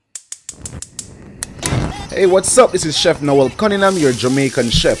Hey, what's up? This is Chef Noel Cunningham, your Jamaican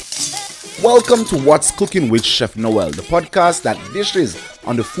chef. Welcome to What's Cooking with Chef Noel, the podcast that dishes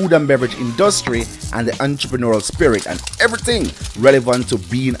on the food and beverage industry and the entrepreneurial spirit and everything relevant to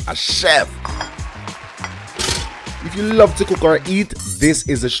being a chef. If you love to cook or eat, this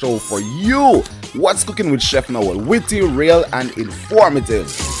is the show for you. What's Cooking with Chef Noel? Witty, real, and informative.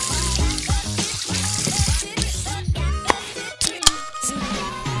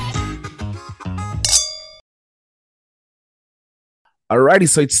 Alrighty,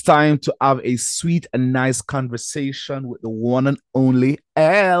 so it's time to have a sweet and nice conversation with the one and only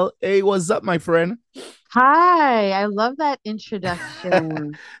L. Hey, what's up, my friend? Hi, I love that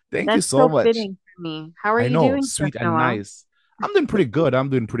introduction. Thank you That's so so much. fitting for me. How are I you know, doing, Chef sweet and Noel? nice. I'm doing pretty good.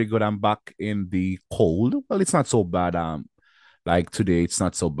 I'm back in the cold. Well, it's not so bad. Like today, it's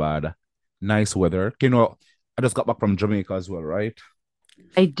not so bad. Nice weather. I just got back from Jamaica as well, right?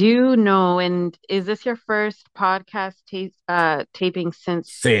 I do know, and is this your first podcast taping since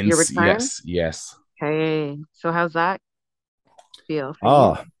your Since return? yes. Okay, so how's that feel for you?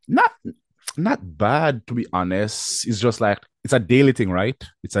 Oh, not bad to be honest. It's just like it's a daily thing, right?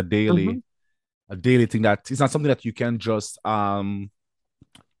 It's Mm-hmm, a daily thing that it's not something that you can just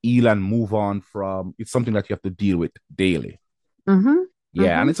heal and move on from. It's something that you have to deal with daily. mm-hmm,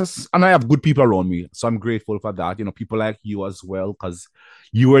 Yeah, and mm-hmm, it's just, and I have good people around me, so I'm grateful for that. People like you as well, because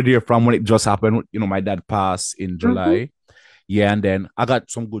you were there from when it just happened. My dad passed in mm-hmm, July. Yeah, and then I got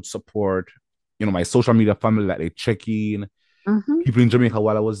some good support. My social media family, like they check in. mm-hmm. People in Jamaica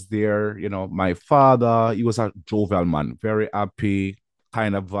while I was there. My father, he was a jovial man, very happy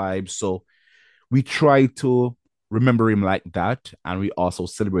kind of vibe. So we try to remember him like that, and we also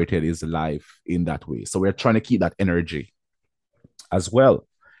celebrated his life in that way. So we're trying to keep that energy as well.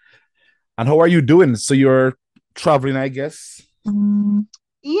 And how are you doing? So you're traveling, I guess?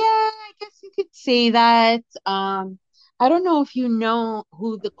 Yeah, I guess you could say that. I don't know if you know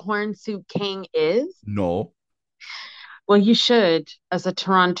who the Corn Soup King is. No. Well, you should as a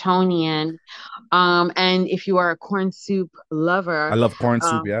Torontonian. And if you are a corn soup I lover, love corn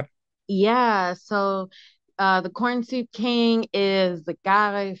soup, um, yeah. yeah, so the corn soup king is the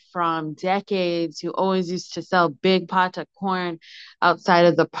guy from decades who always used to sell big pot of corn outside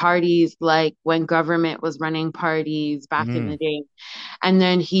of the parties, like when government was running parties back in Mm, the day. And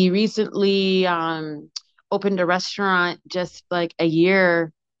then he recently opened a restaurant just like a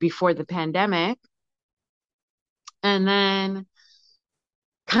year before the pandemic. And then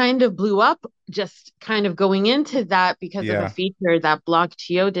kind of blew up just kind of going into that because of a yeah. feature that Block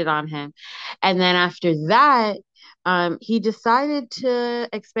TO did on him. And then after that, he decided to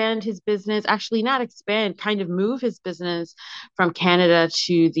expand his business, actually, not expand, kind of move his business from Canada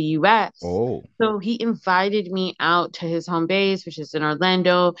to the US. Oh, So he invited me out to his home base, which is in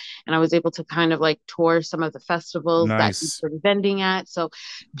Orlando, and I was able to kind of like tour some of the festivals that he's nice. been vending at. So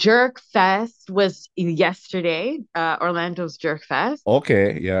Jerk Fest was yesterday, Orlando's Jerk Fest.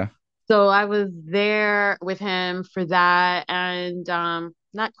 Okay, yeah. So I was there with him for that, and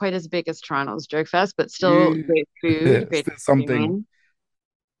not quite as big as Toronto's Jerk Fest, but still Yeah. great food, great Still something. experience.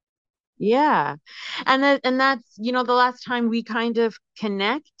 Yeah. And that's, the last time we kind of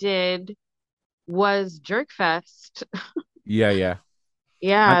connected was Jerk Fest. Yeah, yeah. And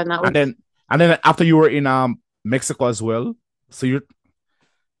Yeah, and that and was then and then after you were in Mexico as well. So you're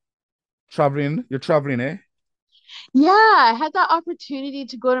traveling, eh? yeah, I had that opportunity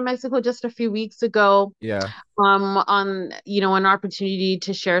to go to Mexico just a few weeks ago. Yeah. On an opportunity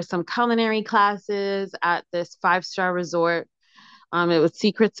to share some culinary classes at this five-star resort. It was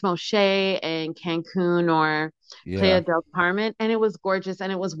Secrets Moche in Cancun or Yeah. Playa del Carmen, and it was gorgeous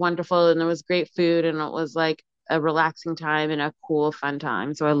and it was wonderful and it was great food and it was like a relaxing time and a cool, fun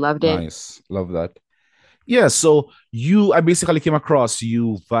time. So I loved it. Nice. Love that. Yeah, so I basically came across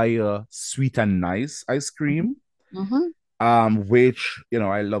you via Sweet and Nice ice cream, Mm-hmm. which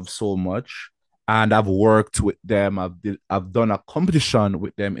I love so much, and I've worked with them. I've done a competition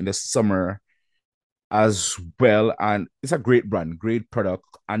with them in the summer as well, and it's a great brand, great product.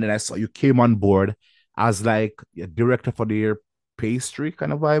 And then I saw you came on board as like a director for their pastry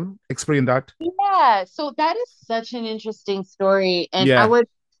kind of vibe. Explain that. Yeah, so that is such an interesting story. And Yeah,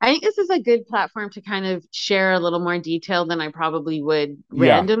 I think this is a good platform to kind of share a little more detail than I probably would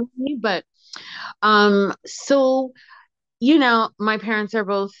yeah, randomly. But so my parents are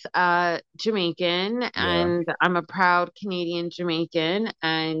both Jamaican, yeah. and I'm a proud Canadian Jamaican,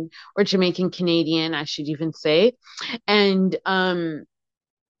 and or Jamaican Canadian, I should even say. And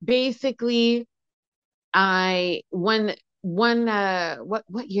basically, I one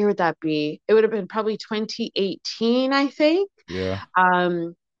what year would that be? It would have been probably 2018, I think. Yeah.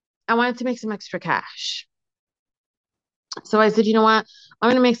 Um, I wanted to make some extra cash. So I said, you know what? I'm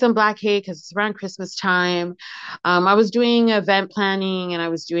going to make some black cake because it's around Christmas time. I was doing event planning and I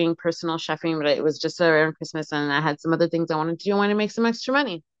was doing personal chefing, but it was just around Christmas and I had some other things I wanted to do. I wanted to make some extra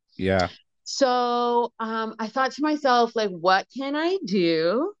money. Yeah. So I thought to myself, like, what can I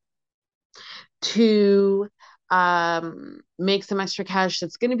do to make some extra cash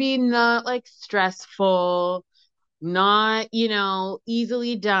that's going to be not like stressful, not,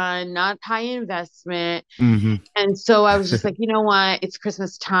 easily done, not high investment. Mm-hmm. And so I was just like, you know what? It's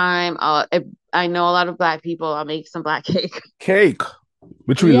Christmas time. I know a lot of black people. I'll make some black cake. Cake,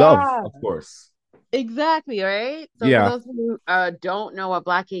 which we love, Yeah, of course. exactly. Right. So for Yeah. those who don't know what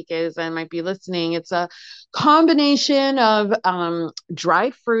black cake is and might be listening, it's a combination of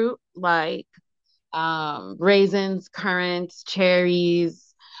dried fruit like raisins, currants,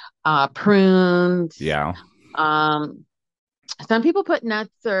 cherries, prunes. Yeah. Um, some people put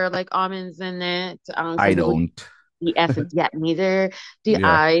nuts or like almonds in it. I Some people don't. the essence yet, neither do Yeah.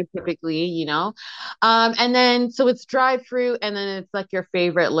 I typically, and then so it's dried fruit and then it's like your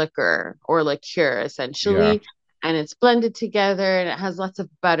favorite liquor or liqueur Yeah. essentially. And it's blended together and it has lots of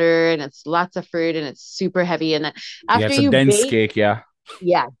butter and it's lots of fruit and it's super heavy. And then Yeah, after it's a you dense bake, cake, yeah.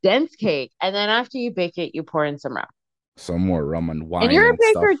 yeah, dense cake. And then after you bake it, you pour in some rum. Some more rum and And wine you're a and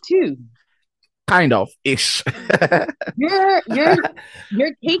stuff. baker too. Kind of ish. Your your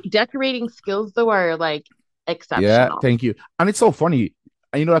your cake decorating skills though are like Yeah, exceptional. thank you. And it's so funny.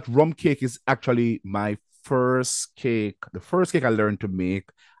 And you know that rum cake is actually my first cake, the first cake I learned to make,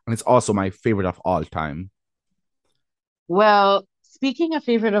 and it's also my favorite of all time. Well, speaking of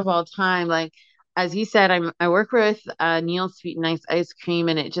favorite of all time, like as you said, I work with Neil's Sweet and Nice ice cream,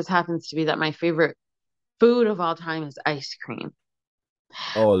 and it just happens to be that my favorite food of all time is ice cream.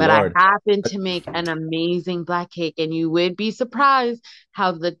 Oh But I Lord. happen to make an amazing black cake, and you would be surprised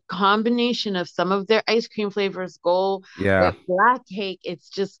how the combination of some of their ice cream flavors go Yeah, with black cake. It's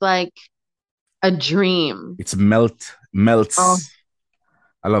just like a dream. it's Oh, melts.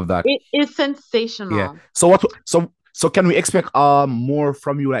 I love that. it is Yeah. sensational. So can we expect more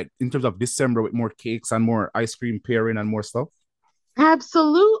from you like in terms of December with more cakes and more ice cream pairing and more stuff? Yeah,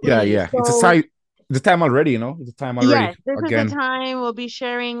 Absolutely. yeah. It's a So side the time already, you know? It's the time already. yes, this is the Again. time we'll be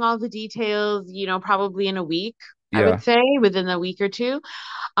sharing all the details, probably in a week, I would Yeah. say, within a week or two.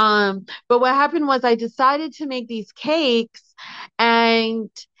 But what happened was I decided to make these cakes and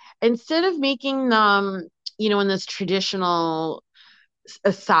instead of making them, in this traditional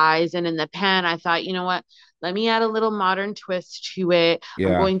size and in the pan, I thought, you know what? Let me add a little modern twist to it. I'm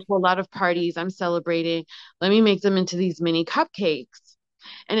Yeah. going to a lot of parties, I'm celebrating. Let me make them into these mini cupcakes.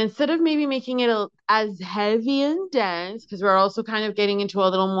 And instead of maybe making it as heavy and dense, because we're also kind of getting into a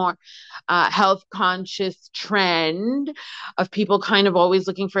little more health conscious trend of people kind of always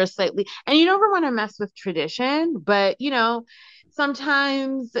looking for a slightly, and you never want to mess with tradition, but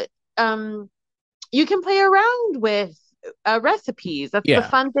sometimes um, you can play around with recipes. That's the Yeah.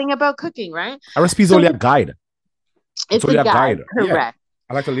 fun thing about cooking, right? A recipe is So only a guide. It's it's a only a guide, guide. Yeah. correct?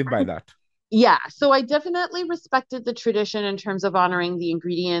 I like to live by that. Yeah, so I definitely respected the tradition in terms of honoring the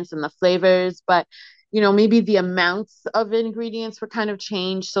ingredients and the flavors, but maybe the amounts of ingredients were kind of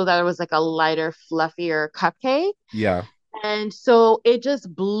changed so that it was like a lighter, fluffier cupcake. Yeah. And so it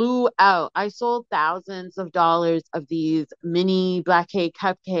just blew out. I sold thousands of dollars of these mini black cake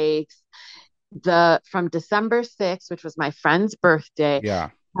cupcakes the from December 6th, which was my friend's birthday, Yeah.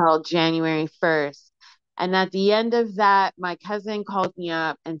 till January 1st. And at the end of that, my cousin called me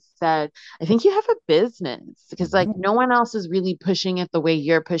up and said, I think you have a business because, like, Mhm. no one else is really pushing it the way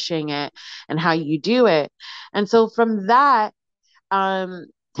you're pushing it and how you do it. And so, from that, um,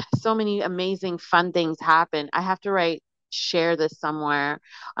 so many amazing, fun things happen. I have to share this somewhere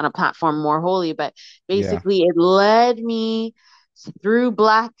on a platform more holy, but Yeah. basically, it led me through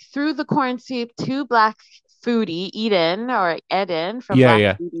the corn soup to Black Foodie Eden or Eden from Yeah, Black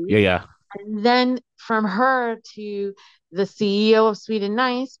yeah. Foodie, Yeah, yeah. and then from her to the CEO of Sweet and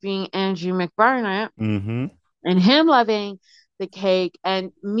Nice being Andrew McBarnett Mm-hmm. and him loving the cake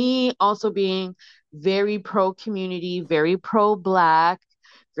and me also being very pro community, very pro black,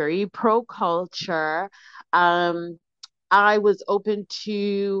 very pro culture. Um, I was open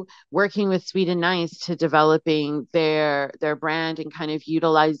to working with Sweet and Nice to developing their brand and kind of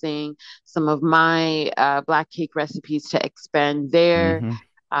utilizing some of my black cake recipes to expand their Mm-hmm.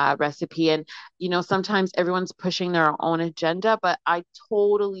 recipe. And, sometimes everyone's pushing their own agenda, but I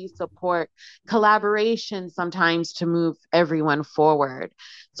totally support collaboration sometimes to move everyone forward.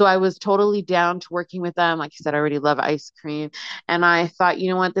 So I was totally down to working with them. Like I said, I already love ice cream. And I thought, you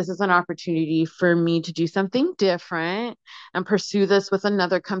know what, this is an opportunity for me to do something different and pursue this with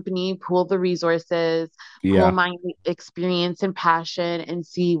another company, pool the resources, pool Yeah. my experience and passion, and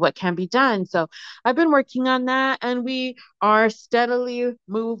see what can be done. So I've been working on that, and we are steadily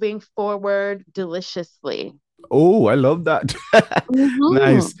moving forward deliciously. Oh, I love that.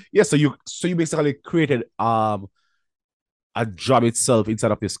 Nice. Mm-hmm. Yeah, so you basically created a job itself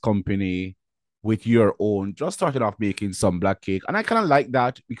inside of this company with your own, just started off making some black cake. And I kind of like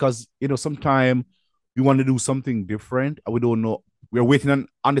that because, sometimes we want to do something different and we don't know. We're waiting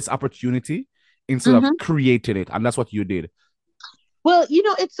on this opportunity instead of Mm-hmm. creating it. And that's what you did. Well,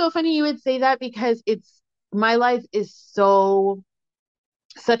 it's so funny you would say that because it's my life is so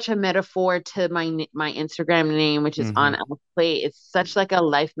such a metaphor to my Instagram name, which is Mm-hmm. on Elf Plate. It's such like a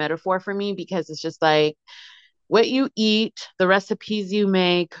life metaphor for me because it's just like what you eat, the recipes you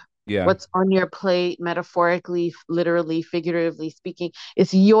make, Yeah. what's on your plate, metaphorically, literally, figuratively speaking,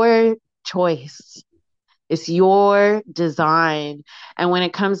 it's your choice. It's your design. And when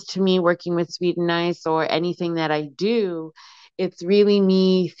it comes to me working with Sweet and Ice or anything that I do, it's really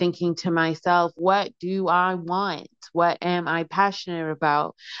me thinking to myself, what do I want? What am I passionate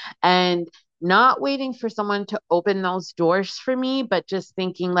about? And not waiting for someone to open those doors for me, but just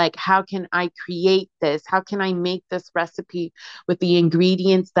thinking like, how can I create this? How can I make this recipe with the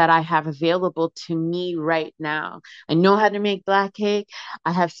ingredients that I have available to me right now? I know how to make black cake.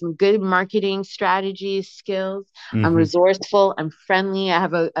 I have some good marketing strategies, skills. I'm Mm-hmm. resourceful. I'm friendly. I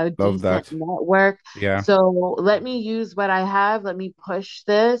have a Love decent that. network. Yeah. So let me use what I have. Let me push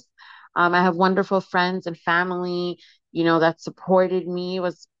this. I have wonderful friends and family, that supported me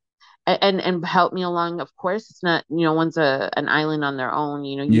was and helped me along. Of course, it's not, one's an island on their own.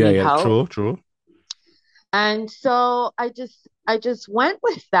 You Yeah, need yeah. help. True, true. And so I just went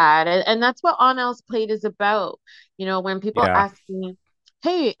with that. And that's what On Elle's Plate is about. When people Yeah. ask me,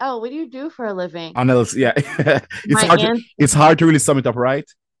 hey, Elle, what do you do for a living? And else, yeah. it's My hard to answer, it's hard to really sum it up, right?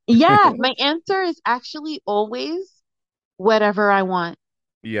 yeah, my answer is actually always whatever I want.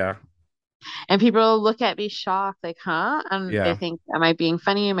 Yeah. And people look at me shocked, like, huh? And they Yeah. think, am I being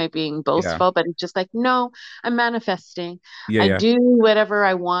funny? Am I being Yeah. boastful? But it's just like, no, I'm manifesting. Yeah, I yeah. do whatever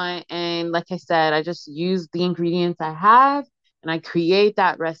I want. And like I said, I just use the ingredients I have and I create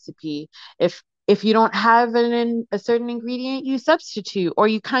that recipe. If you don't have a certain ingredient, you substitute or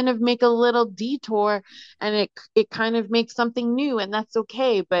you kind of make a little detour and it kind of makes something new and that's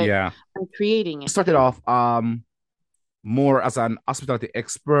okay. But Yeah. I'm creating it. Started off more as an hospitality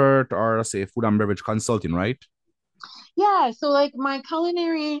expert or let's say food and beverage consulting, right? Yeah, so like my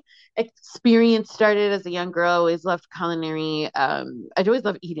culinary experience started as a young girl. I always loved culinary. I always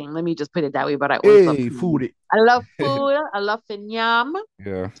love eating. Let me just put it that way, but I always love Hey, food. food. I love food. I love yum.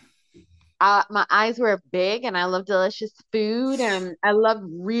 Yeah. My eyes were big and I love delicious food and I love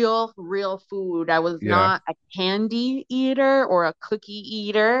real food. I was Yeah. not a candy eater or a cookie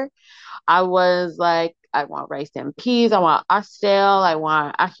eater. I was like, I want rice and peas. I want oxtail. I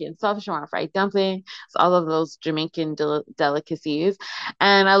want ackee and saltfish. I want fried dumpling. So all of those Jamaican delicacies.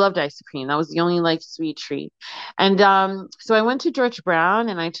 And I loved ice cream. That was the only like sweet treat. And so I went to George Brown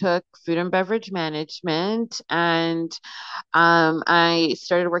and I took food and beverage management and I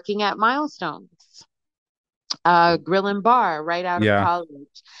started working at Milestones Grill and Bar right out of Yeah.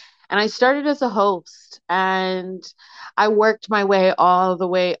 college. And I started as a host and I worked my way all the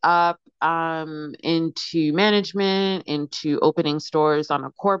way up into management, into opening stores on a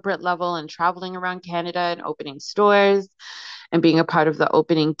corporate level and traveling around Canada and opening stores and being a part of the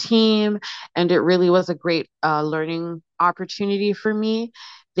opening team. And it really was a great learning opportunity for me.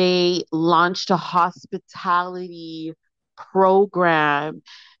 They launched a hospitality program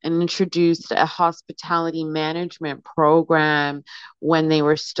and introduced a hospitality management program when they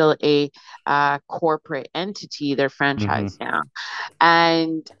were still a corporate entity. They're Mm-hmm. franchised now.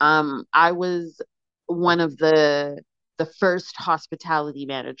 And I was one of the first hospitality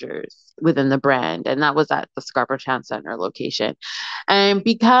managers within the brand, and that was at the Scarborough Town Center location. And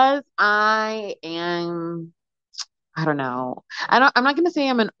because I don't know. I'm not going to say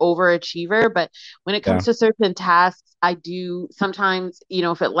I'm an overachiever, but when it Yeah. comes to certain tasks, I do sometimes,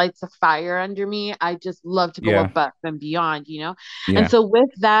 if it lights a fire under me, I just love to go Yeah. above and beyond. And Yeah. so with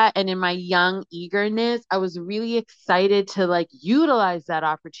that and in my young eagerness, I was really excited to like utilize that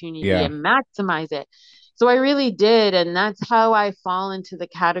opportunity Yeah. and maximize it. So I really did. And that's how I fall into the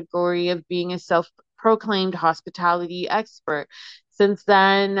category of being a self proclaimed hospitality expert since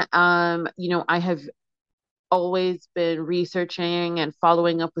then, I have always been researching and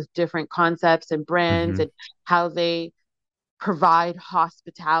following up with different concepts and brands Hmm. and how they provide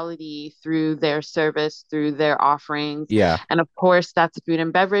hospitality through their service, through their offerings. Yeah. And of course, that's food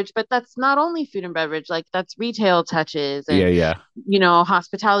and beverage, but that's not only food and beverage, like that's retail touches Yeah. and, Yeah.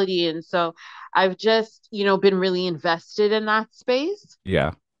 hospitality. And so I've just, been really invested in that space.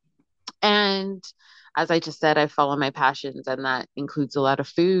 Yeah. And as I just said, I follow my passions, and that includes a lot of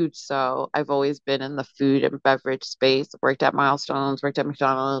food. So I've always been in the food and beverage space. Worked at Milestones, worked at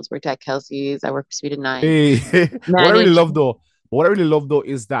McDonald's, worked at Kelsey's. I worked for Sweet and Nice. Hey, Managed. what I really love though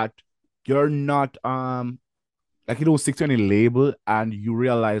is that you're not like you don't stick to any label and you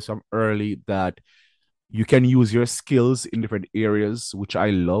realize from early that you can use your skills in different areas, which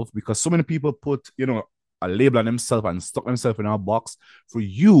I love because so many people put, a label on themselves and stuck themselves in a box. For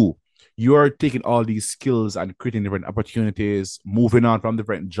you, you're taking all these skills and creating different opportunities, moving on from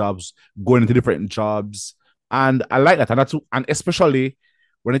different jobs, going into different jobs. And I like that. And especially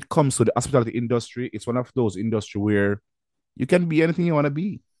when it comes to the hospitality industry, it's one of those industry where you can be anything you want to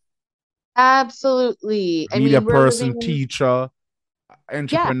be. Absolutely. I Media mean, we're person, living in, teacher, yeah,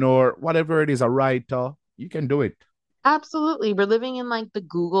 entrepreneur, whatever it is, a writer, you can do it. absolutely. We're living in like the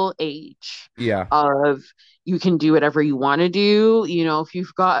Google age Yeah, of you can do whatever you want to do. If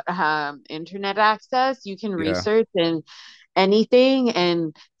you've got internet access, you can yeah, research and anything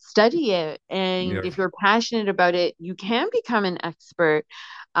and study it. And yeah. if you're passionate about it, you can become an expert.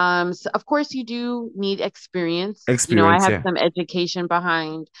 So of course, you do need experience. I Experience, have yeah. some education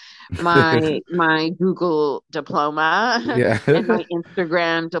behind my Google diploma Yeah. and my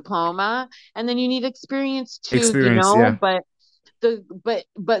Instagram diploma, and then you need experience too. Experience, yeah.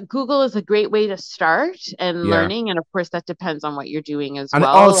 But Google is a great way to start and Yeah. learning, and of course that depends on what you're doing as And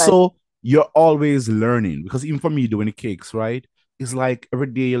well. Like, also, you're always learning because even for me doing the cakes, right? It's like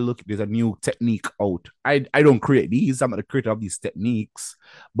every day you look, there's a new technique out. I don't create these. I'm not the creator of these techniques,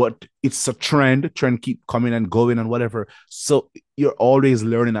 but it's a trend. Trend keep coming and going and whatever. So you're always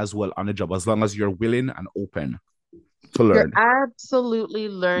learning as well on the job as long as you're willing and open to you're learn. absolutely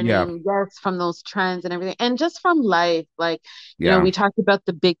Yeah. learning, yes, from those trends and everything, and just from life. Like, Yeah. we talked about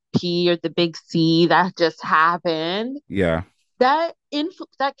the big P or the big C that just happened. Yeah. That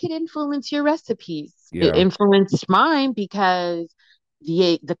could influence your recipes. It Yeah. influenced mine because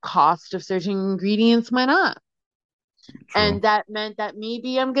the cost of certain ingredients went up. True. And that meant that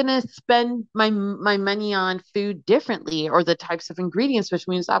maybe I'm gonna spend my money on food differently or the types of ingredients, which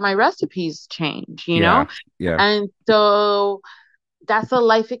means that my recipes change. Yeah. Yeah. And so that's a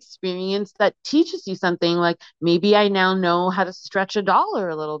life experience that teaches you something. Like maybe I now know how to stretch a dollar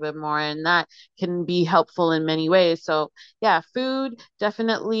a little bit more, and that can be helpful in many ways. So, yeah, food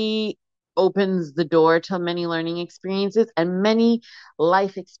definitely opens the door to many learning experiences, and many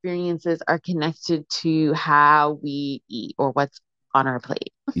life experiences are connected to how we eat or what's on our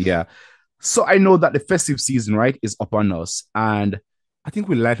plate. Yeah. So I know that the festive season, right, is upon us. And I think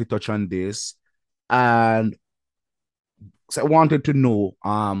we'll likely touch on this. And so I wanted to know,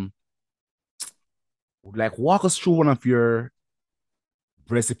 like walk us through one of your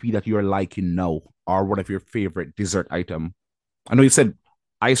recipe that you're liking now, or one of your favorite dessert item. I know you said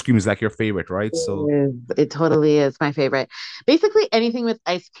ice cream is like your favorite, right? So It totally is my favorite. Basically, anything with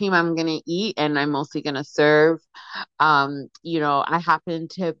ice cream, I'm gonna eat, and I'm mostly gonna serve. I happen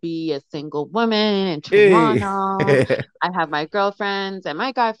to be a single woman in hey. Toronto. I have my girlfriends and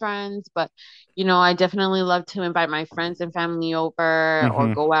my guy friends, but I definitely love to invite my friends and family over or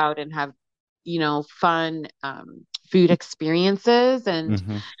Mm-hmm. go out and have, fun food experiences. And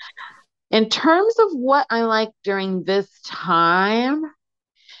Mm-hmm. in terms of what I like during this time,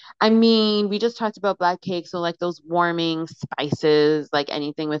 I mean, we just talked about black cake, so like those warming spices, like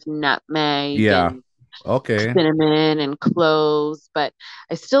anything with nutmeg Yeah. and Okay. cinnamon and cloves, but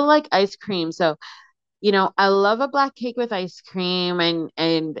I still like ice cream. So, I love a black cake with ice cream,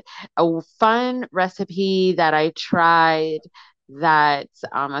 and a fun recipe that I tried that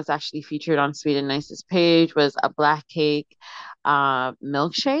was actually featured on Sweet and Nice's page was a black cake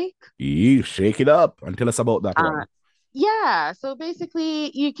milkshake. You shake it up and tell us about that Uh, one. yeah, so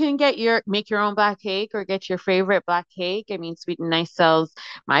basically you can make your own black cake or get your favorite black cake. I mean, Sweet and Nice sells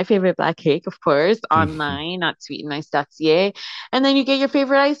my favorite black cake, of course, Mm-hmm. online at sweetandnice.ca. And then you get your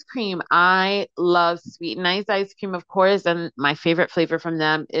favorite ice cream. I love Sweet and Nice ice cream, of course, and my favorite flavor from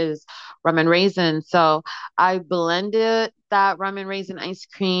them is rum and raisin. So I blended that rum and raisin ice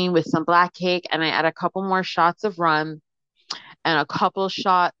cream with some black cake, and I add a couple more shots of rum and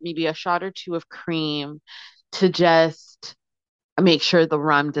maybe a shot or two of cream to just make sure the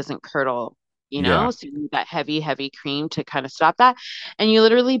rum doesn't curdle. you Yeah. know, so you need that heavy, heavy cream to kind of stop that. And you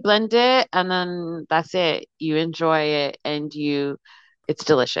literally blend it and then that's it. You enjoy it and it's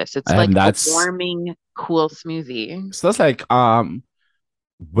delicious. It's And like a that's warming, cool smoothie. so that's like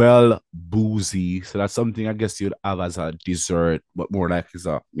well boozy. So that's something I guess you'd have as a dessert, but more like is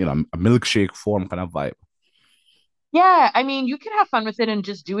a a milkshake form kind of vibe. Yeah, I mean, you can have fun with it and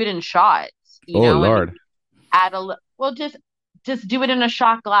just do it in shots, Oh and Lord. maybe add well, just do it in a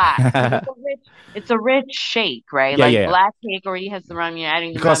shot glass because it's a rich shake, right? Yeah, Like yeah. black cake already has the rum, you're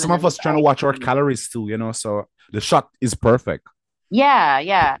adding the Because rum, some and of then with us the trying to ice watch our cream. calories too, so the shot is perfect. Yeah,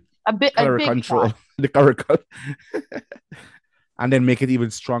 yeah, a Calorie big shot. control, the calorie and then make it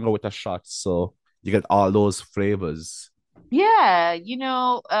even stronger with a shot, so you get all those flavors. Yeah,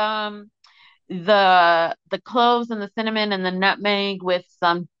 the cloves and the cinnamon and the nutmeg with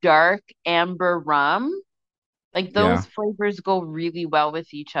some dark amber rum. Like Yeah. those flavors go really well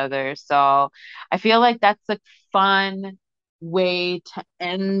with each other. So I feel like that's a fun way to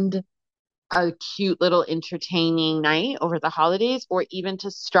end a cute little entertaining night over the holidays, or even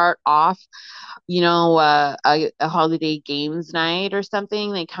to start off, a holiday games night or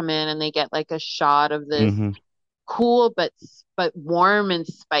something. They come in and they get like a shot of this Mm-hmm. cool but warm and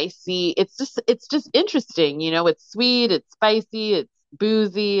spicy. It's just interesting, it's sweet, it's spicy, it's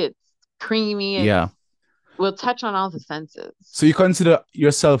boozy, it's creamy, Yeah. we'll touch on all the senses. So you consider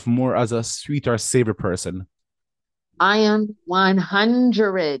yourself more as a sweet or savory person? I am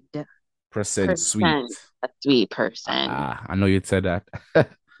 100% Percent sweet. a sweet person. Ah, I know you'd said that.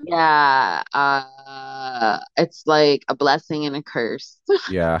 Yeah, it's like a blessing and a curse.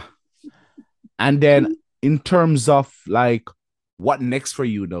 Yeah. And then in terms of like what next for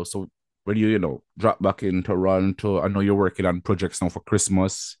you though? So when you drop back in Toronto, I know you're working on projects now for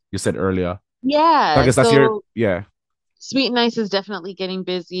Christmas, you said earlier. So I Yeah, guess that's your so yeah, Sweet and Nice is definitely getting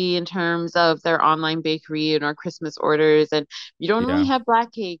busy in terms of their online bakery and our Christmas orders. And we don't only yeah. have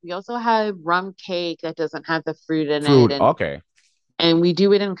black cake, we also have rum cake that doesn't have the fruit in it. Fruit. And Okay. we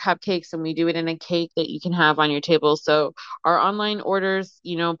do it in cupcakes and we do it in a cake that you can have on your table. So our online orders,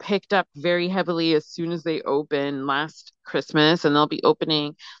 picked up very heavily as soon as they open last Christmas, and they'll be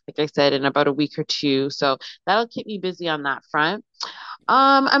opening, like I said, in about a week or two. So that'll keep me busy on that front.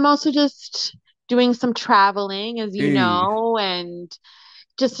 I'm also just doing some traveling, as you Hey. know, and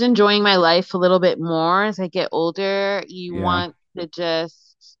just enjoying my life a little bit more as I get older. You Yeah. want to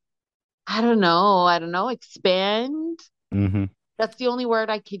just, I don't know, expand. Mm-hmm. That's the only word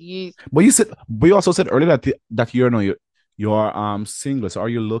I could use. But you also said earlier that you're single. So are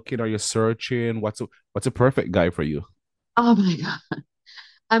you looking? Are you searching? What's a perfect guy for you? Oh my God.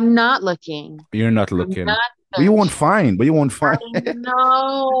 I'm not looking. You're not I'm looking. not But you won't searching. find. But you won't I find.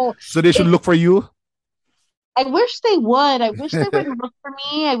 know. So they should It's look for you. I wish they would. I wish they would look for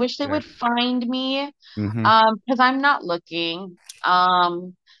me. I wish they Yeah. would find me. Mm-hmm. Because I'm not looking.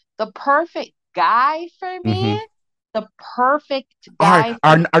 The perfect guy for Mm-hmm. me, the perfect All right. guy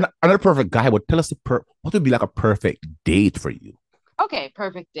for Another perfect guy would tell us what would be like a perfect date for you? okay,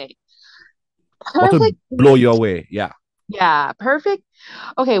 perfect date. What Perfect would blow you date. away? Yeah. Yeah, perfect.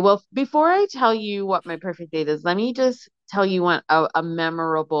 Okay, well, before I tell you what my perfect date is, let me just tell you what a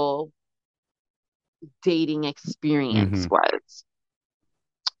memorable dating experience Mm-hmm. was.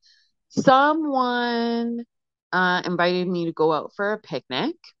 Someone invited me to go out for a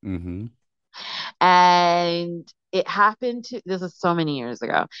picnic, Mm-hmm. and this is so many years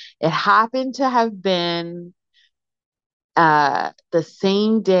ago. It happened to have been the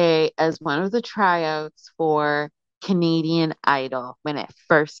same day as one of the tryouts for Canadian Idol when it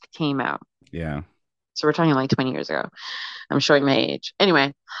first came out. Yeah. So we're talking like 20 years ago. I'm showing my age.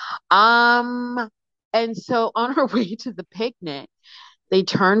 Anyway, um, and so on our way to the picnic, they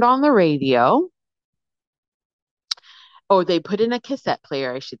turned on the radio, or they put in a cassette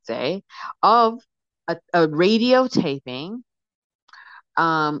player, I should say, of a radio taping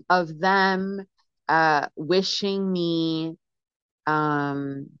of them wishing me,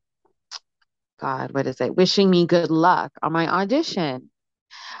 um, God, what is it? Wishing me good luck on my audition.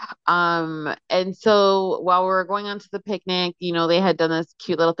 And so while we were going on to the picnic, they had done this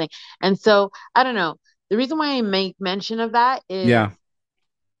cute little thing. And so I don't know. The reason why I make mention of that Yeah. is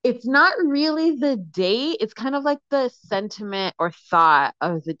it's not really the date. It's kind of like the sentiment or thought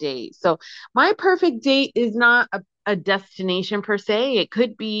of the date. So my perfect date is not a destination per se. It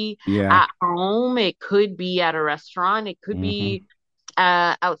could be Yeah. at home. It could be at a restaurant. It could Mm-hmm. be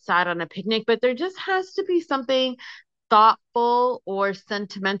outside on a picnic, but there just has to be something thoughtful or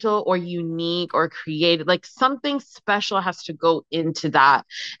sentimental or unique or creative. Like something special has to go into that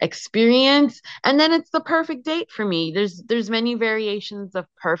experience. And then it's the perfect date for me. There's many variations of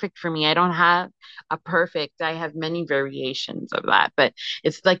perfect for me. I don't have a perfect. I have many variations of that, but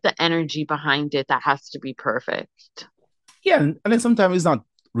it's like the energy behind it that has to be perfect. Yeah, and then sometimes it's not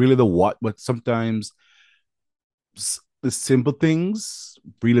really the what, but sometimes the simple things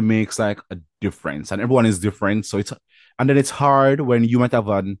really makes like a difference, and everyone is different. So it's and then it's hard when you might have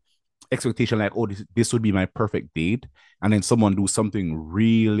an expectation like, oh, this would be my perfect date, and then someone do something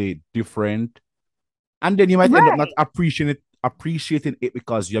really different, and then you might end up not Right. appreciating it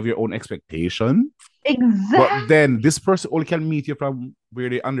because you have your own expectation. But Exactly. then this person only can meet you from where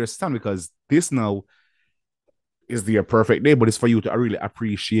they understand because this now is their perfect day, but it's for you to really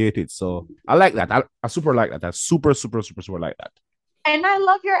appreciate it. So I like that. I super like that. I super like that. And I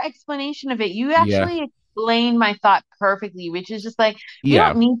love your explanation of it. You Yeah. actually explained my thought perfectly, which is just like we Yeah.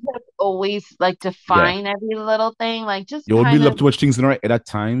 don't need to always like Yeah. define every little thing. Like just You will kind build of up too much things in our head at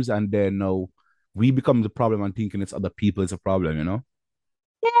times, and then no, we become the problem and thinking it's other people is a problem.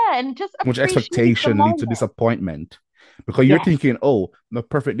 yeah, and just Much appreciate the expectation lead to moment. disappointment because you're Yes, thinking, oh, the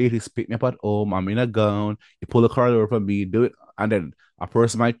perfect date is pick me up at home. I'm in a gown. You pull the car over for me, do it, and then a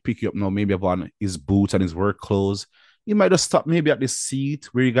person might pick you up now, maybe upon his boots and his work clothes. You might just stop maybe at the seat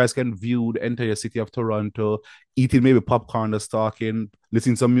where you guys can view the entire city of Toronto, eating maybe popcorn, just talking,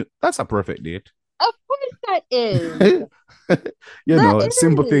 listening to some. That's a perfect date. of course that is. That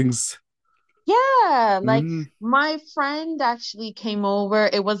Simple is. things. Yeah, like Mm-hmm. my friend actually came over.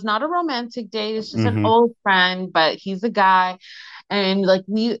 It was not a romantic date. It's just an Mm-hmm. old friend, but he's a guy. And like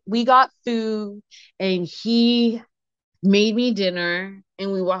we got food and he made me dinner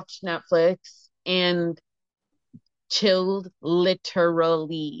and we watched Netflix and chilled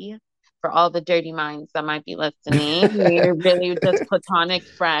literally for all the dirty minds that might be listening. We're really just platonic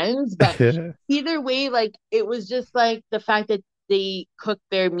friends, but either way, like it was just like the fact that they cooked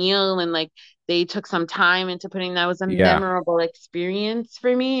their meal and like they took some time into putting that was a Yeah. memorable experience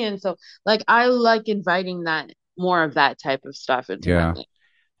for me. And so like I like inviting that more of that type of stuff into my Yeah. life.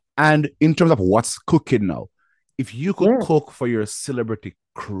 And in terms of what's cooking now, if you could Yeah. cook for your celebrity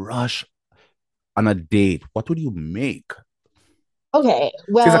crush on a date, what would you make? Okay.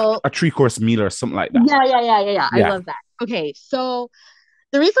 Say it's Well, a three-course meal or something like that. yeah. I Yeah. love that. Okay. So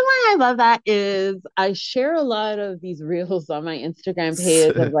the reason why I love that is I share a lot of these reels on my Instagram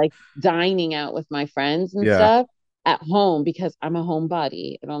page of like dining out with my friends and Yeah. stuff at home because I'm a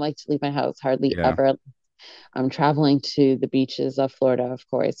homebody. I don't like to leave my house hardly Yeah. ever. I'm traveling to the beaches of Florida, of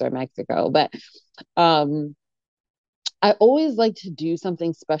course, or Mexico, but um, I always like to do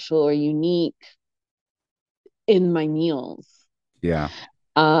something special or unique in my meals. Yeah.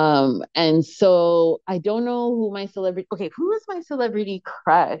 And so I don't know who my celebrity, okay, who is my celebrity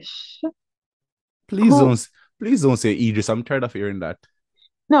crush? Please Who don't please don't say Idris. I'm tired of hearing that.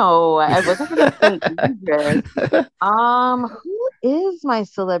 No, I wasn't gonna say Idris. Who is my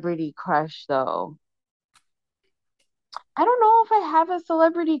celebrity crush though? I don't know if I have a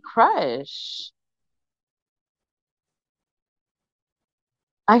celebrity crush.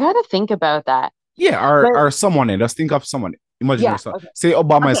 I gotta think about that. Yeah, But or someone in. Just think of someone. Imagine yeah, yourself. okay. Say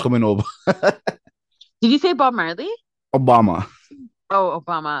Obama is Okay. coming over. Did you say Bob Marley? Obama. Oh,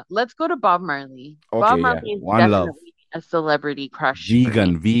 Obama. Let's go to Bob Marley. Bob Okay, yeah. Marley is One love. definitely a celebrity crush for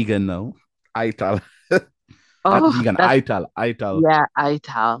me. Vegan no. Ital. Not Oh, vegan, that's Ital. yeah, I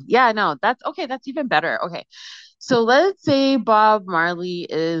tell. Yeah, no, that's okay. That's even better. Okay. So let's say Bob Marley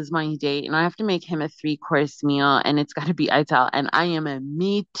is my date and I have to make him a three-course meal and it's got to be Ital and I am a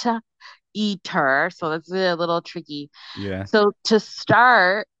meat eater. So that's a little tricky. Yeah. So to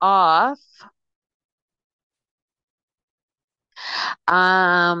start off,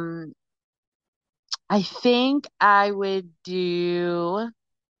 um, I think I would do,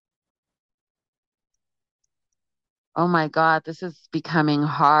 oh my God, this is becoming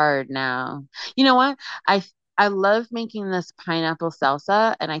hard now. You know what? I love making this pineapple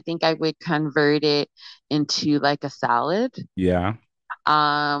salsa and I think I would convert it into like a salad. Yeah.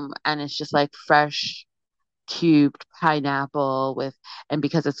 And it's just like fresh cubed pineapple with, and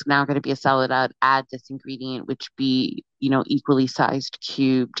because it's now going to be a salad, I'd add this ingredient, which be, equally sized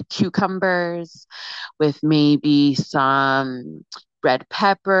cubed cucumbers with maybe some red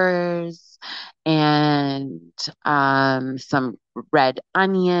peppers and some red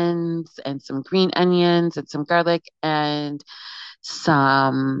onions and some green onions and some garlic and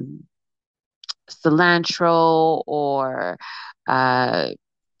some cilantro or uh,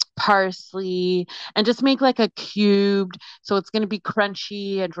 parsley, and just make like a cubed. So it's going to be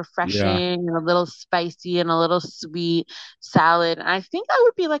crunchy and Yeah. refreshing and a little spicy and a little sweet salad. And I think that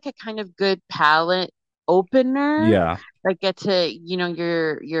would be like a kind of good palate opener. Yeah. Like get to,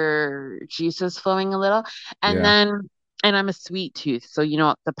 your juices flowing a little. And Yeah. then and I'm a sweet tooth. So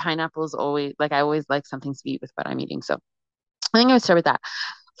the pineapple is always like I always like something sweet with what I'm eating. So I think I would start with that.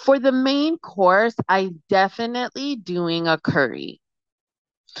 For the main course, I definitely doing a curry.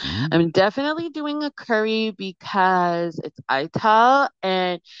 Mm. I'm definitely doing a curry because it's Ital,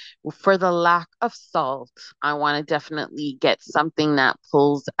 and for the lack of salt, I want to definitely get something that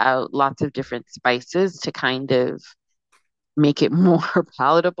pulls out lots of different spices to kind of make it more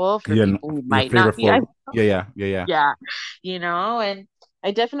palatable for Yeah. people who Yeah. might not be. Flavorful. Yeah. Yeah. Yeah. Yeah. Yeah, and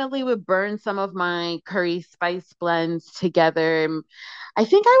I definitely would burn some of my curry spice blends together. I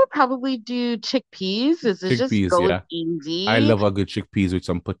think I would probably do chickpeas. This is just Chickpeas. goes Yeah. I easy. love a good chickpeas with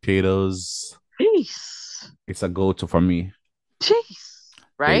some potatoes. Jeez. It's a go-to for me. Jeez. They,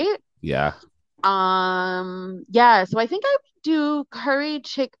 Right? yeah. Yeah, so I think I would do curry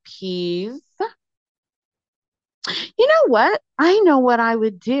chickpeas. You know what? I know what I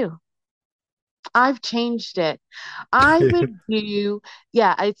would do. I've changed it. I would do,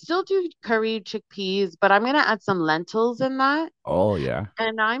 yeah, I'd still do curry chickpeas, but I'm gonna add some lentils in that. Oh yeah.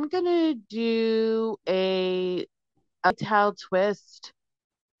 And I'm gonna do a tail twist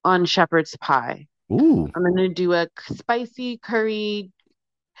on shepherd's pie. Ooh. I'm gonna do a spicy curry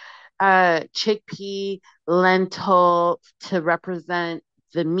chickpea lentil to represent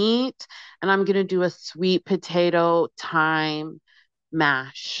the meat, and I'm gonna do a sweet potato thyme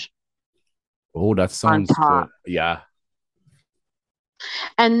mash Oh, that on sounds good. top. Yeah.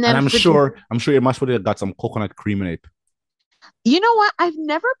 And And then I'm sure your mashed potato got some coconut cream in it. you know what? I've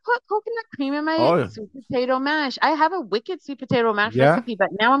never put coconut cream in my Oh sweet potato mash. I have a wicked sweet potato mash yeah. recipe, but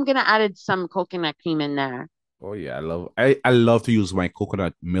now I'm gonna add some coconut cream in there. Oh yeah. I love to use my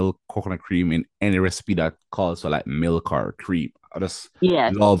coconut milk, coconut cream in any recipe that calls for like milk or cream. I just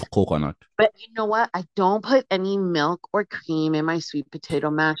Yes. love coconut. But you know what? I don't put any milk or cream in my sweet potato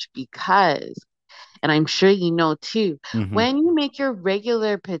mash because, and I'm sure you know too, Mm-hmm. when you make your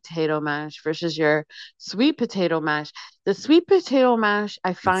regular potato mash versus your sweet potato mash, the sweet potato mash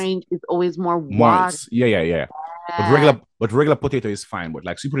I It's find is always more more water. yeah, yeah, yeah. But regular potato is fine. But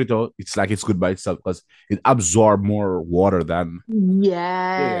like sweet potato, it's like it's good by itself because it absorbs more water than yeah,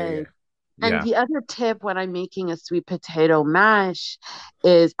 yeah, Yes. yeah. And Yeah. the other tip when I'm making a sweet potato mash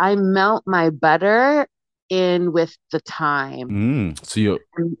is I melt my butter in with the thyme. So you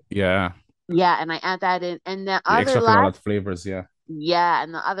And yeah, yeah, and I add that in. And the you other extract all last that flavors, yeah. Yeah,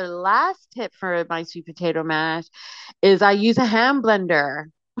 and the other last tip for my sweet potato mash is I use a hand blender.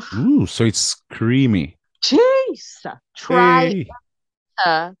 Ooh, so it's creamy. Jeez, try Hey.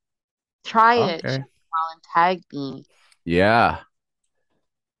 it. Try it, Okay. Cheryl, and tag me. Yeah.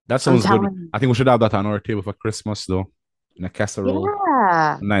 That I'm sounds good. telling you. I think we should have that on our table for Christmas though. In a casserole.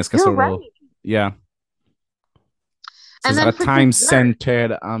 Yeah, A nice you're casserole. right. Yeah. So And it's like then a for time dessert,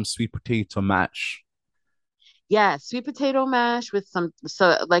 scented sweet potato mash. yeah, sweet potato mash with some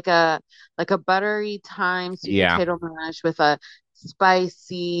like a buttery thyme sweet Yeah. potato mash with a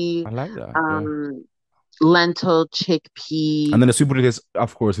spicy I like that. Yeah. um lentil And chickpea. then the sweet potato is,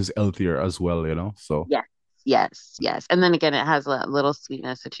 of course, is healthier as well. So Yes, yes, yes. And then again, it has a little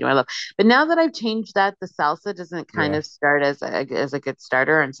sweetness that I love. But now that I've changed that, the salsa doesn't kind yeah. of start as a good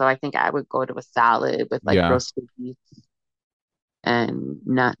starter, and so I think I would go to a salad with like Yeah. roasted beef and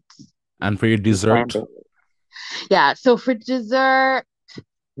nuts And for your and dessert, cranberry. Yeah. So for dessert,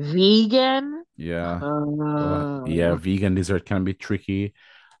 vegan. yeah. Yeah, Uh, vegan dessert can be tricky.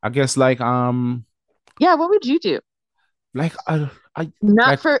 I guess yeah. What would you do? like I Not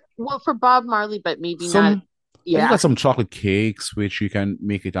like for well for Bob Marley, but maybe not. some like you Yeah. got some chocolate cakes which you can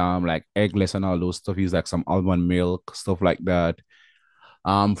make it like eggless and all those stuff. Use like some almond milk, stuff like that.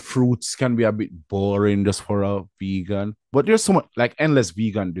 Fruits can be a bit boring just for a vegan, but there's so much like endless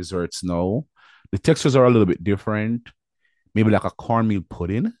vegan desserts now. The textures are a little bit different. Maybe like a cornmeal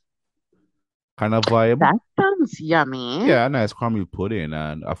pudding kind of vibe. That sounds yummy. Yeah, nice cornmeal pudding,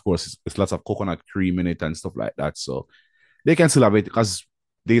 and of course, it's lots of coconut cream in it and stuff like that. So they can still have it because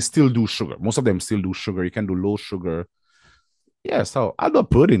they still do sugar. Most of them still do sugar. You can do low sugar. Yeah, so I love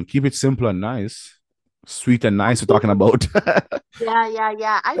pudding. Keep it simple and nice, sweet and I nice. We're talking feel, about yeah, yeah,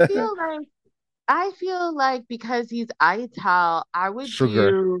 yeah. I feel like because he's Ital, I would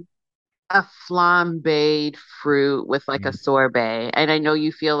sugar. do a flambéed fruit with like a Mm. sorbet. And I know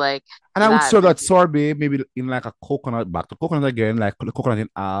you feel like And I would that serve would that sorbet maybe in like a coconut, back to coconut again, like the coconut in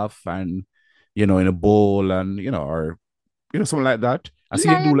half and in a bowl and or something like that. I see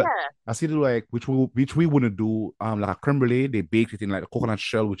they Yeah, do like yeah. I see they do like which we wouldn't do like a creme brulee. They bake it in like a coconut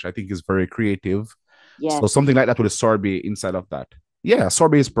shell, which I think is very creative. So Yes. something like that with a sorbet inside of that. Yeah,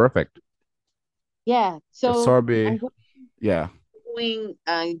 sorbet is perfect. Yeah. A So sorbet, I'm yeah, doing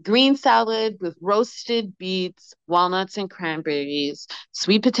green salad with roasted beets, walnuts, and cranberries,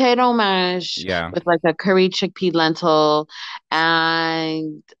 sweet potato mash yeah, with like a curry chickpea lentil,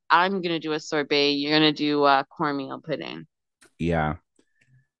 and I'm gonna do a sorbet. You're gonna do cornmeal pudding. yeah.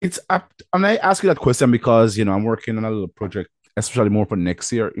 It's up. And I ask you that question because I'm working on a little project, especially more for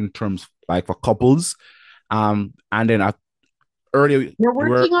next year in terms like for couples. And then earlier You're you were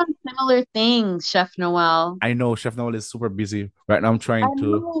working on similar things, Chef Noel. I know Chef Noel is super busy right now. I'm I trying to,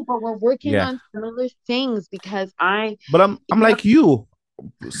 know, but we're working yeah. on similar things because But I'm you know, like you,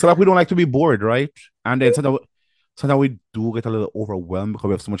 so that we don't like to be bored, right? And then sometimes we do get a little overwhelmed because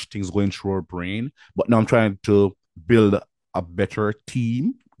we have so much things going through our brain. But now I'm trying to build a better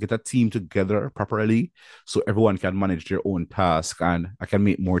team, get a team together properly, so everyone can manage their own task and I can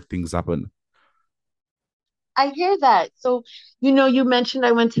make more things happen. I hear that. So, you mentioned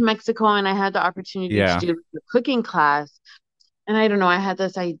I went to Mexico and I had the opportunity to Yeah, do a cooking class. And I don't know, I had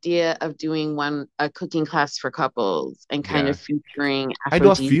this idea of doing a cooking class for couples and kind yeah. of featuring I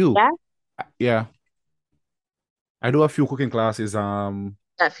do a few. aphrodisiac Yeah, I do a few cooking classes.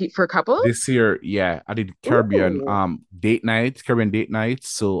 for couples. This year, yeah, I did Ooh, Caribbean date night.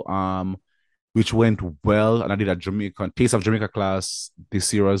 So which went well, and I did a Jamaican Taste of Jamaica class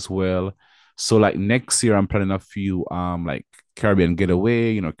this year as well. So like next year, I'm planning a few like Caribbean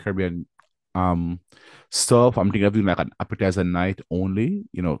getaway, Caribbean um stuff. I'm thinking of doing like an appetizer night only,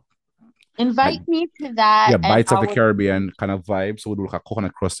 like invite me to that yeah, and bites of I the will see. Caribbean kind of vibe. So we do like a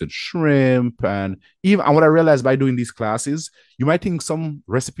coconut crusted shrimp and what I realized by doing these classes, you might think some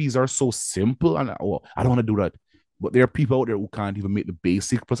recipes are so simple and oh, I don't want to do that. But there are people out there who can't even make the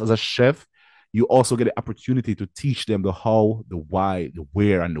basic. Plus, as a chef, you also get the opportunity to teach them the how, the why, the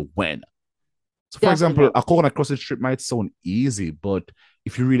where, and the when. So, for example, a Definitely. coconut crusted shrimp might sound easy, but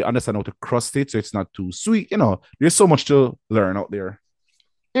if you really understand how to crust it so it's not too sweet, there's so much to learn out there.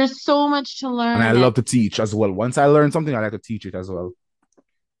 There's so much to And I learn. And love to teach as well. Once I learn something, I like to teach it as well.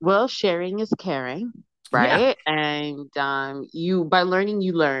 well, sharing is caring, Yeah. right? And you by learning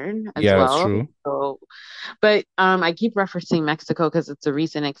you learn as Yeah, that's well. true. So, but I keep referencing Mexico because it's a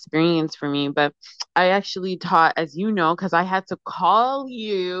recent experience for me. But I actually taught, as you know, because I had to call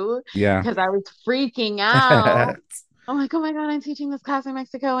you Yeah. because I was freaking out. I'm like, oh my God, I'm teaching this class in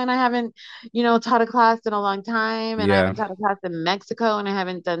Mexico and I haven't, taught a class in a long time and I Yeah. haven't taught a class in Mexico and I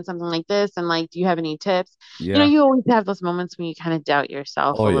haven't done something like this. And like, do you have any tips? Yeah. You always have those moments when you kind of doubt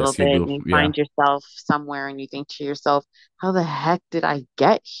yourself Oh, a little yes, you bit do. and you Yeah. find yourself somewhere and you think to yourself, how the heck did I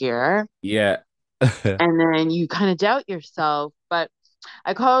get here? Yeah. And then you kind of doubt yourself. But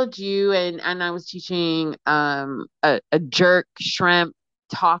I called you and I was teaching a jerk shrimp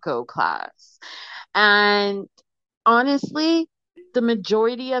taco class. And honestly, the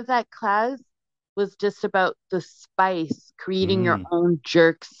majority of that class was just about the spice, creating your Mm. own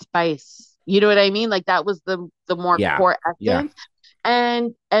jerk spice. You know what I mean? Like that was the more Yeah. core Yeah. essence.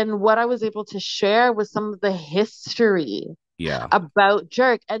 And what I was able to share was some of the history Yeah. about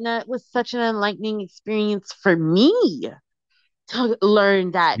jerk. And that was such an enlightening experience for me to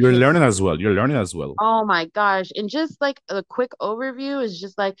learn that You're learning history. as well. You're learning as well. Oh my gosh. And just like a quick overview is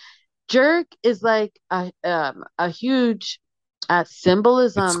just like jerk is like a huge It's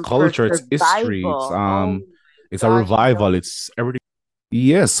symbolism for culture, it's history, survival. Oh it's a gosh, revival, it's everything.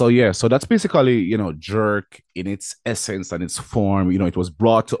 Yeah, so yeah, so that's basically, jerk in its essence and its form. It was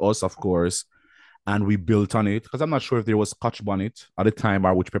brought to us, of course, and we built on it because I'm not sure if there was Scotch bonnet at the time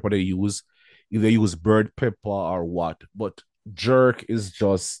or which pepper they use, if they use bird pepper or what. But jerk is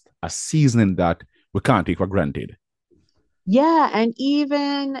just a seasoning that we can't take for granted. yeah, and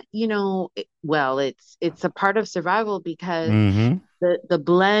even, well, it's a part of survival because Mm-hmm. the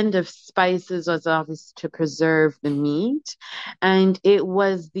blend of spices was obvious to preserve the meat. And it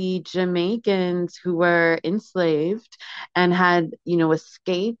was the Jamaicans who were enslaved and had,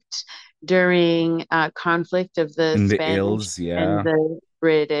 escaped during conflict of the In the Spanish ales, and yeah. the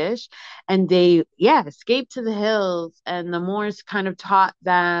British. And they, yeah, escaped to the hills. And the Moors kind of taught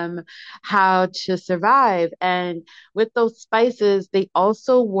them how to survive. And with those spices, they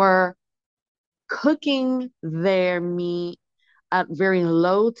also were cooking their meat at very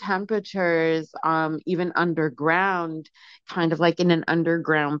low temperatures, even underground, kind of like in an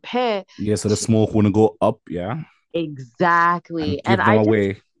underground pit. Yeah, so the To, smoke wouldn't go up, yeah, exactly. and And give them I just,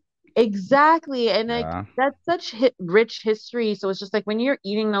 away. exactly. And like, Yeah. that's such rich history. So it's just like when you're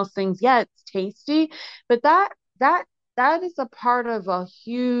eating those things, yeah, it's tasty, but that that is a part of a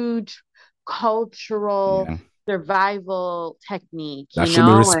huge cultural Yeah. survival technique, That should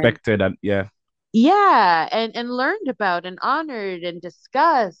be and respected and yeah. yeah, and learned about and honored and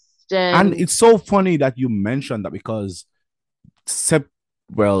discussed And and it's so funny that you mentioned that because sep-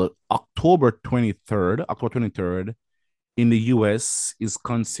 well, October 23rd in the US is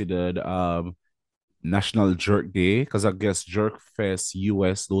considered National Jerk Day because I guess Jerk Fest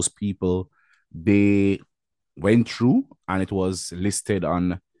US, those people, they went through and it was listed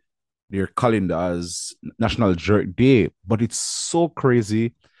on their calendar as National Jerk Day. But it's so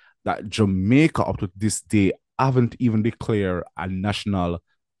crazy that Jamaica up to this day haven't even declared a national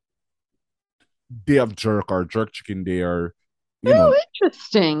day of jerk or jerk chicken day or you know, oh,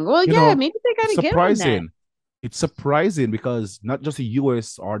 interesting. Well, you yeah, know, maybe they got it's to get on that. surprising. It's surprising because not just the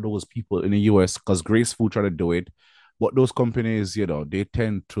US or those people in the US, because Grace Food try to do it, but those companies, they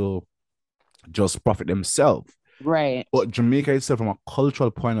tend to just profit themselves. Right. But Jamaica itself, from a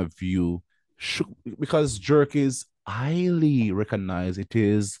cultural point of view, should, because jerk is highly recognized, it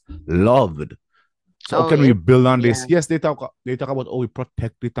is loved. So how Oh, can we it, build on yeah. this? Yes, they talk about we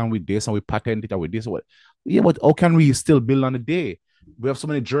protect it and with this and we patent it and with this. What? Yeah, but how can we still build on the day? We have so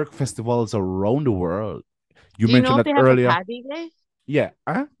many jerk festivals around the world. You Do you know mentioned if that they have a earlier. Paddy Day? Yeah.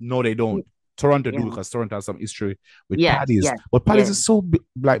 Huh? No, they don't. Toronto do Yeah. because Toronto has some history with Yes, paddies. yes, But paddies yes. is so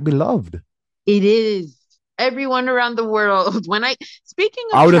like beloved. It is. Everyone around the world. Speaking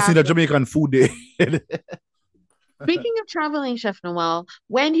of I would have seen a traveling, Jamaican food day. speaking of traveling, Chef Noel,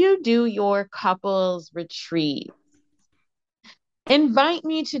 when you do your couples retreat, invite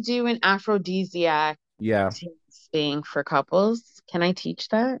me to do an aphrodisiac Yeah. tasting for couples. Can I teach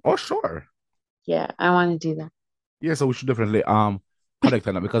that? Oh, sure. Yeah, I want to do that. Yeah, so we should definitely connect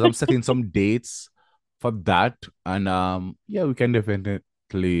on that because I'm setting some dates for that. And yeah, we can definitely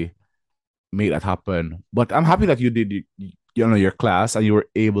make that happen. But I'm happy that you did your class and you were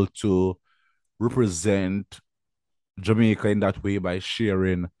able to represent Jamaica in that way by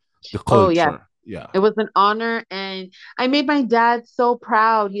sharing the Oh, yeah. culture. Yeah. It was an honor, and I made my dad so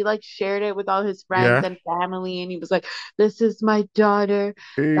proud. He like shared it with all his friends Yeah. and family, and he was like, "This is my daughter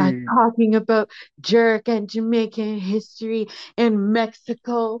Hey. talking about jerk and Jamaican history in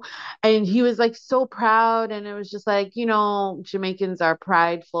Mexico." And he was like so proud, and it was just like, Jamaicans are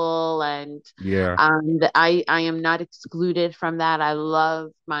prideful, and Yeah. I am not excluded from that. I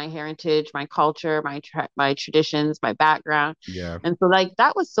love my heritage, my culture, my traditions, my background. Yeah. And so like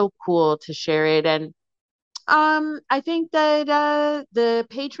that was so cool to share it. And I think that the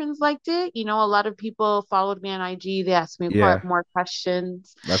patrons liked it. A lot of people followed me on IG. They asked me Yeah. more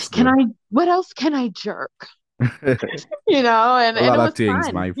questions. That's Can good. what else can I jerk? A And lot it of was things,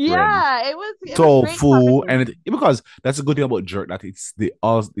 fun. my friend. Yeah, it was great Tofu and conversation. because that's a good thing about jerk that it's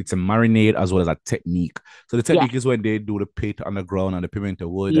a marinade as well as a technique. So the Yeah, technique is when they do the pit on the ground and the pimento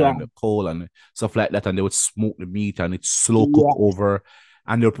wood yeah, and the coal and stuff like that, and they would smoke the meat and it's slow cook yeah, over,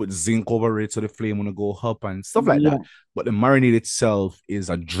 and they'll put zinc over it so the flame will go up and stuff like that. yeah, But the marinade itself is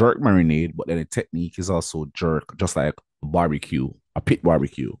a jerk marinade, but then the technique is also jerk, just like barbecue, a pit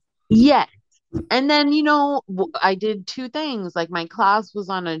barbecue. yeah. And then, I did two things. Like my class was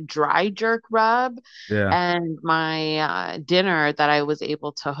on a dry jerk rub, Yeah, and my dinner that I was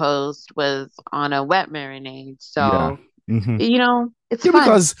able to host was on a wet marinade. yeah. So, Mm-hmm. it's Yeah, fun.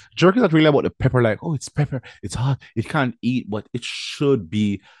 because jerky is not really about the pepper, like, oh, it's pepper, it's hot, it can't eat, but it should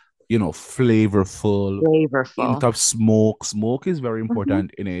be, flavorful, Flavorful. enough smoke. Smoke is very Mhm.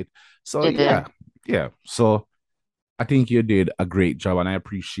 important in it. So It is. yeah, yeah. So I think you did a great job and I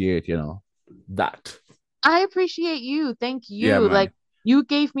appreciate, that. I appreciate you. Thank Yeah, you. Like man. you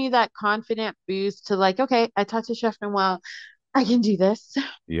gave me that confident boost to like, okay, I talked to Chef Noel. I can do this.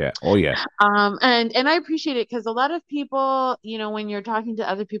 Yeah. Oh yeah. And I appreciate it because a lot of people, when you're talking to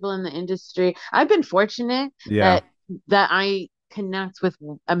other people in the industry, I've been fortunate Yeah. that I connect with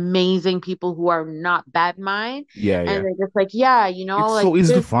amazing people who are not bad mind, Yeah, and yeah. they're just like, yeah, It's like so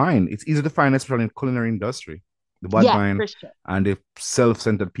easy to this, find. It's easy to find, especially in culinary industry. The bad yeah, mind for sure. and the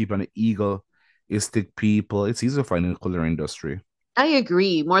self-centered people and the egoistic people. It's easy to find in the culinary industry. I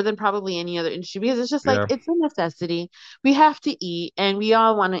agree more than probably any other industry because it's just like Yeah. it's a necessity. We have to eat and we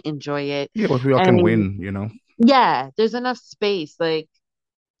all want to enjoy it. Yeah, but we all can And win. yeah, there's enough space, like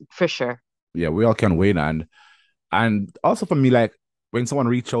for sure. Yeah, we all can win. And also for me, like when someone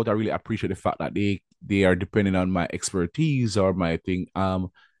reach out, I really appreciate the fact that they are depending on my expertise or my thing. And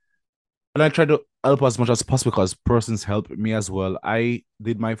I try to help as much as possible because persons help me as well. I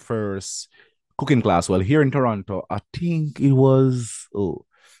did my first cooking class. Well, here in Toronto, I think it was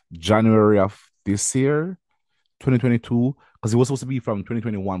January of this year, 2022, because it was supposed to be from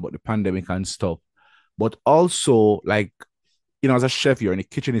 2021, but the pandemic and stuff. But also, like, as a chef, you're in the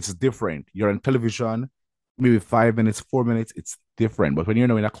kitchen, it's different. You're on television, maybe 5 minutes, 4 minutes, it's different. But when you're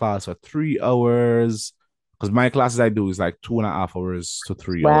now in a class for 3 hours, because my classes I do is like 2.5 hours to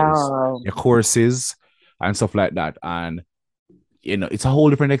 3 hours, Wow. your courses and stuff like that. And it's a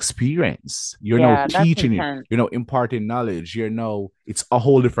whole different experience. You're now Yeah, that's teaching it, intense. imparting knowledge. It's a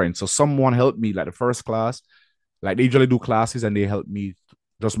whole different. So someone helped me, like the first class, like they usually do classes and they help me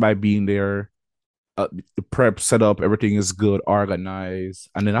just by being there. The prep set up, everything is good, organized.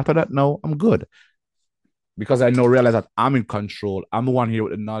 And then after that, no, I'm good. Because I now realize that I'm in control. I'm the one here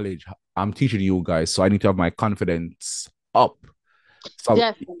with the knowledge. I'm teaching you guys. So I need to have my confidence up. So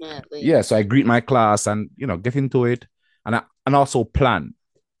Definitely. yeah, so I greet my class and get into it. And also plan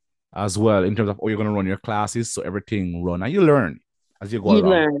as well in terms of you're gonna run your classes, so everything run and you learn as you go You along.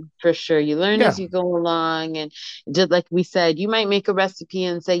 learn for sure. You learn Yeah, as you go along. And just like we said, you might make a recipe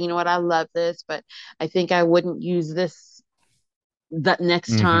and say, you know what, I love this, but I think I wouldn't use this that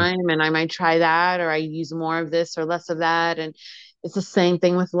next mm-hmm. time. And I might try that, or I use more of this or less of that. And it's the same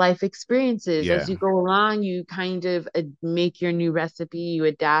thing with life experiences. As Yeah, you go along, you kind of make your new recipe, you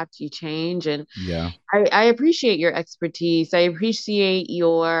adapt, you change. And yeah, I appreciate your expertise. I appreciate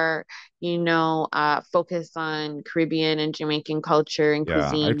your, focus on Caribbean and Jamaican culture and yeah.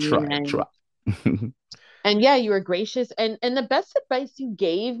 I cuisine. try. And yeah, you were gracious. And the best advice you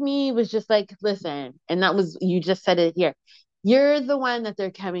gave me was just like, listen, and that was you just said it here. You're the one that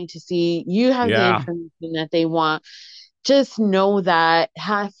they're coming to see. You have the Yeah, information that they want. Just know that.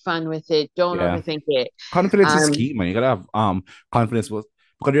 Have fun with it. Don't yeah. overthink it. Confidence is Um, key, man. You gotta have confidence because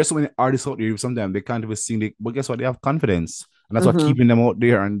there's so many artists out there. Sometimes they can't even sing it, but guess what? They have confidence, and that's what mhm, keeping them out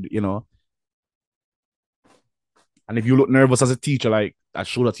there. And if you look nervous as a teacher, like that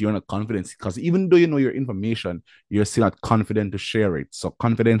shows that you're not confident. Because even though you know your information, you're still not confident to share it. So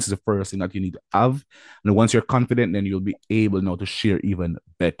confidence is the first thing that you need to have. And once you're confident, then you'll be able now to share even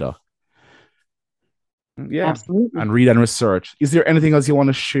better. Yeah. absolutely. And read and research. Is there anything else you want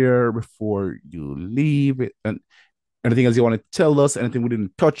to share before you leave? And anything else you want to tell us? Anything we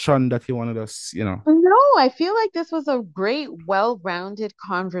didn't touch on that you wanted us? No, I feel like this was a great, well-rounded Yeah,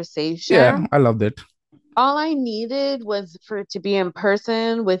 conversation. I loved it. All I needed was for it to be in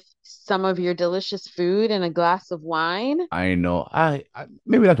person with some of your delicious food and a glass of wine. I know. I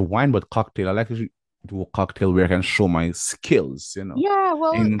maybe not wine, but cocktail. I like to do a cocktail where I can show my skills, Yeah,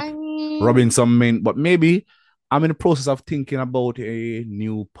 well, in I mean, rubbing some main. But maybe I'm in the process of thinking about a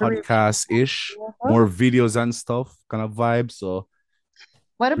new Caribbean podcast ish, cocktail. more videos and stuff, kind of vibe. So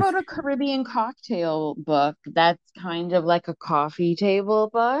What about a Caribbean cocktail book that's kind of like a coffee table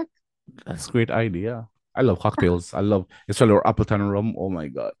book? that's a great idea. I love cocktails. I love especially our Appleton rum. Oh my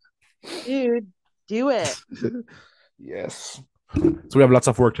god. Dude, do it. Yes. So we have lots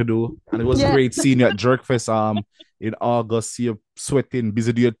of work to do. And it was Yeah. great seeing you at Jerkfest in August. See you sweating,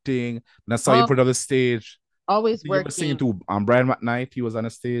 busy do your thing. And I saw you Oh, put on the stage. always You were singing working. to Brian McKnight. He was on the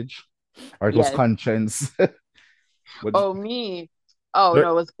stage. Or it was Yes. Conscience. But Oh, me. Oh, there,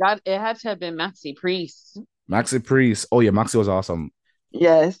 no, it had to have been Maxi Priest. Maxi Priest. Oh yeah, Maxi was awesome.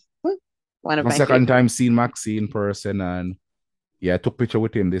 Yes. One of My my second favorites. time seeing Maxi in person, and yeah, I took picture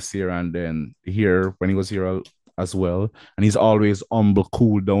with him this year and then here when he was here as well. And he's always humble,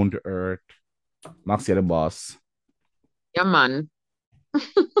 cool, down to earth. Maxi the boss. Yeah, man.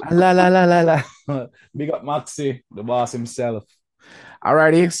 La la la la la. Big up Maxi, the boss himself.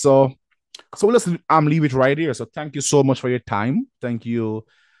 Alrighty, so let's leave it right here. So thank you so much for your time. Thank you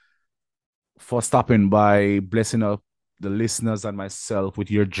for stopping by, blessing up the listeners and myself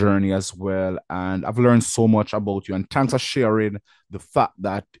with your journey as well. And I've learned so much about you. And thanks for sharing the fact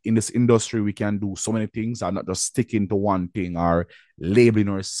that in this industry we can do so many things and not just sticking to one thing or labeling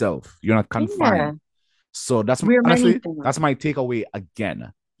ourselves. You're not Yeah. confined. So that's We're many honestly things. that's my takeaway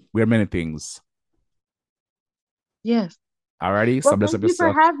again. We're many things. Yes. Alrighty, so Well, bless thank up you for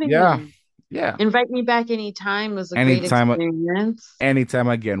yourself. having Yeah, me. yeah. Invite me back anytime. It was a great Anytime, experience. anytime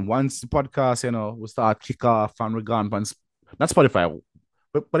again. Once the podcast, we start kick off and we're gone, but not Spotify.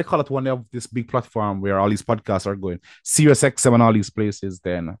 But they call it one of this big platform where all these podcasts are going. Sirius XM and all these places,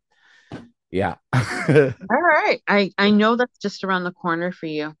 then yeah. All right. I know that's just around the corner for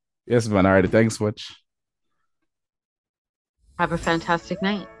you. Yes, man. Alrighty. Thanks much. Have a fantastic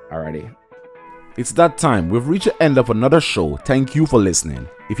night. Alrighty. It's that time. We've reached the end of another show. Thank you for listening.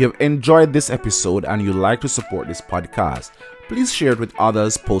 If you have enjoyed this episode and you'd like to support this podcast, please share it with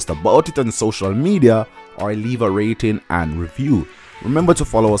others, post about it on social media, or leave a rating and review. Remember to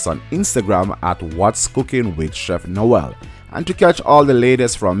follow us on Instagram at What's Cooking with Chef Noel. And to catch all the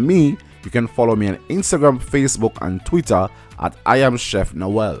latest from me, You can follow me on Instagram, Facebook, and Twitter at I am Chef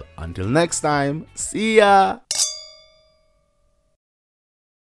Noel. Until next time, see ya!